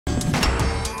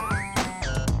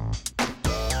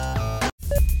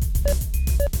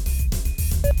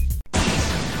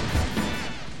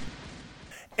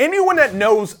Anyone that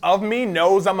knows of me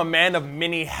knows I'm a man of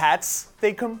many hats.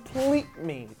 They complete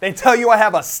me. They tell you I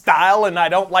have a style and I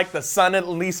don't like the sun in at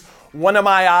least one of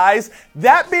my eyes.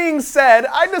 That being said,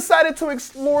 I decided to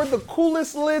explore the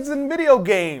coolest lids in video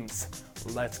games.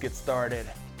 Let's get started.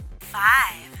 5.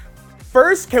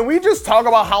 First, can we just talk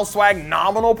about how swag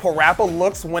nominal Parappa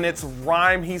looks when it's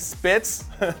rhyme he spits?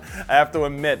 I have to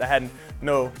admit, I had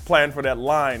no plan for that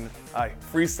line. I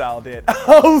freestyled it.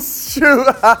 Oh shoot!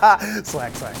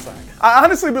 Swag. I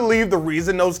honestly believe the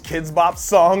reason those Kids Bop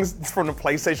songs from the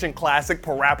PlayStation classic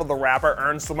Parappa the Rapper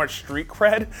earned so much street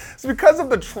cred is because of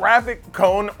the traffic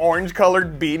cone orange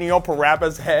colored beanie on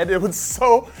Parappa's head. It was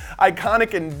so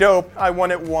iconic and dope, I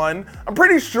wanted one. I'm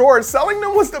pretty sure selling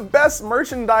them was the best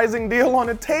merchandising deal on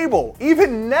the table.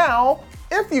 Even now,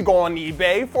 if you go on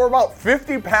eBay for about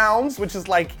 50 pounds, which is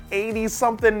like 80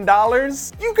 something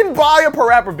dollars, you can buy a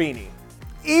Parappa beanie.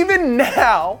 Even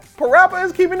now, Parappa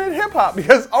is keeping it hip hop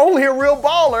because only a real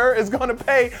baller is gonna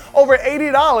pay over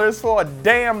 $80 for a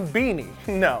damn beanie.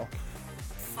 No.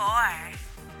 4.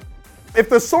 If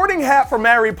the sorting hat from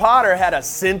Harry Potter had a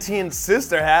sentient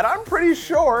sister hat, I'm pretty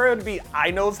sure it'd be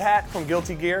Ino's hat from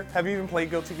Guilty Gear. Have you even played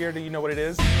Guilty Gear? Do you know what it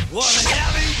is?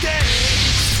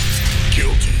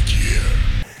 Guilty Gear.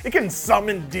 It can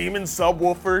summon demon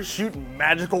subwoofers, shoot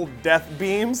magical death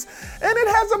beams, and it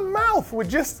has a mouth with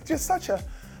just such a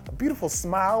beautiful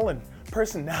smile and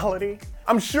personality.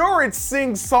 I'm sure it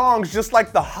sings songs just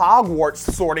like the Hogwarts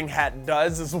sorting hat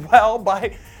does as well.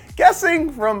 By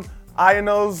guessing from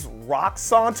Ino's rock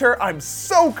saunter, I'm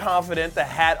so confident the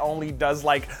hat only does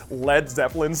like Led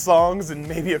Zeppelin songs and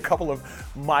maybe a couple of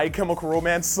My Chemical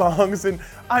Romance songs, and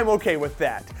I'm okay with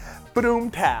that.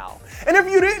 Ba-doom pow. And if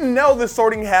you didn't know the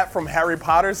sorting hat from Harry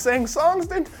Potter sang songs,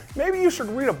 then maybe you should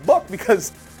read a book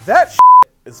because that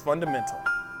is fundamental.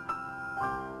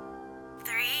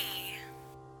 3.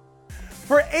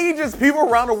 For ages, people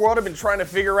around the world have been trying to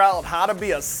figure out how to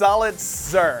be a solid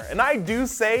sir. And I do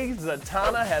say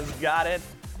Zatanna has got it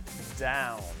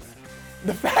down.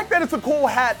 The fact that it's a cool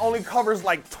hat only covers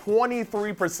like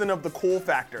 23% of the cool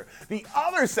factor. The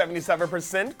other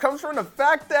 77% comes from the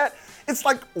fact that it's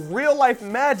like real life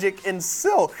magic in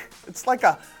silk. It's like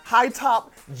a high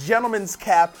top gentleman's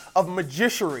cap of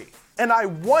magicianry. And I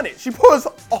want it. She pulls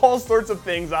all sorts of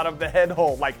things out of the head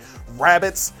hole, like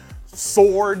rabbits,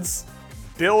 swords,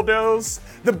 dildos.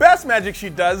 The best magic she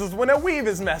does is when a weave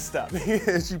is messed up.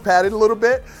 She patted a little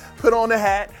bit, put on the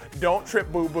hat, don't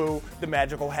trip boo-boo, the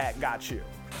magical hat got you.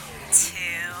 2.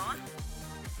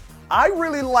 I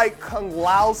really like Kung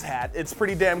Lao's hat, it's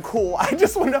pretty damn cool. I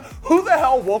just wonder who the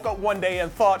hell woke up one day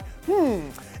and thought,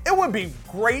 it would be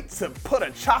great to put a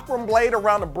chakram blade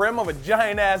around the brim of a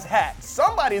giant ass hat.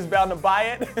 Somebody's bound to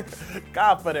buy it.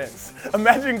 Confidence.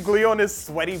 Imagine Glee on his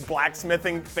sweaty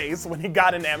blacksmithing face when he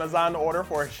got an Amazon order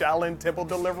for a Shaolin temple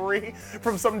delivery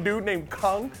from some dude named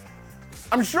Kung.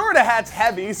 I'm sure the hat's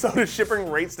heavy, so the shipping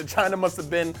rates to China must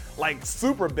have been like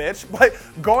super bitch, but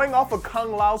going off of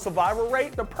Kung Lao survival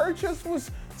rate, the purchase was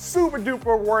super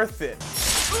duper worth it.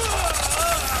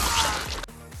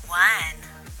 1.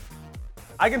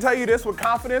 I can tell you this with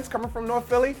confidence coming from North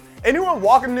Philly. Anyone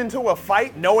walking into a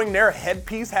fight knowing their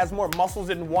headpiece has more muscles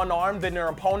in one arm than their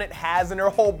opponent has in their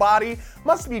whole body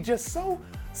must be just so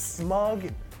smug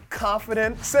and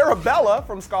confident. Sarabella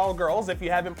from Skull Girls, if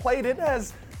you haven't played it,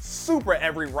 has super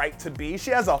every right to be. She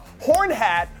has a horn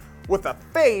hat with a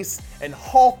face and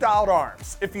hulked out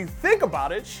arms. If you think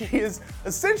about it, she is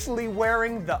essentially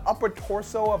wearing the upper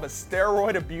torso of a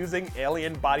steroid abusing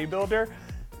alien bodybuilder.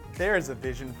 There's a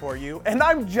vision for you, and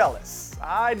I'm jealous.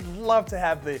 I'd love to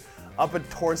have the upper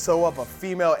torso of a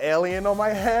female alien on my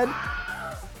head.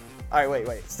 All right,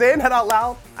 wait. Saying that out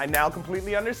loud, I now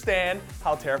completely understand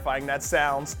how terrifying that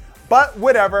sounds. But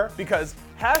whatever, because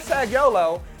hashtag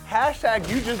YOLO, hashtag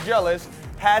you just jealous,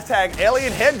 hashtag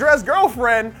alien headdress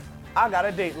girlfriend, I got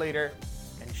a date later,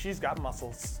 and she's got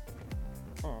muscles.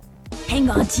 Hang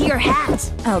on to your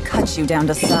hat. I'll cut you down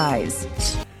to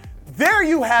size. There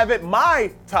you have it,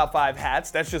 my top 5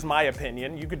 hats. That's just my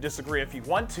opinion. You could disagree if you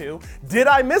want to. Did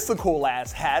I miss a cool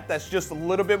ass hat that's just a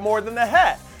little bit more than the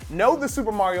hat? No, the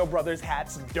Super Mario Brothers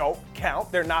hats don't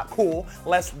count. They're not cool.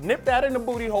 Let's nip that in the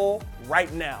booty hole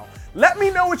right now. Let me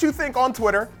know what you think on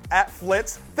Twitter,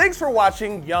 @Flitz. Thanks for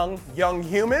watching, young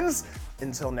humans.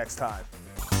 Until next time.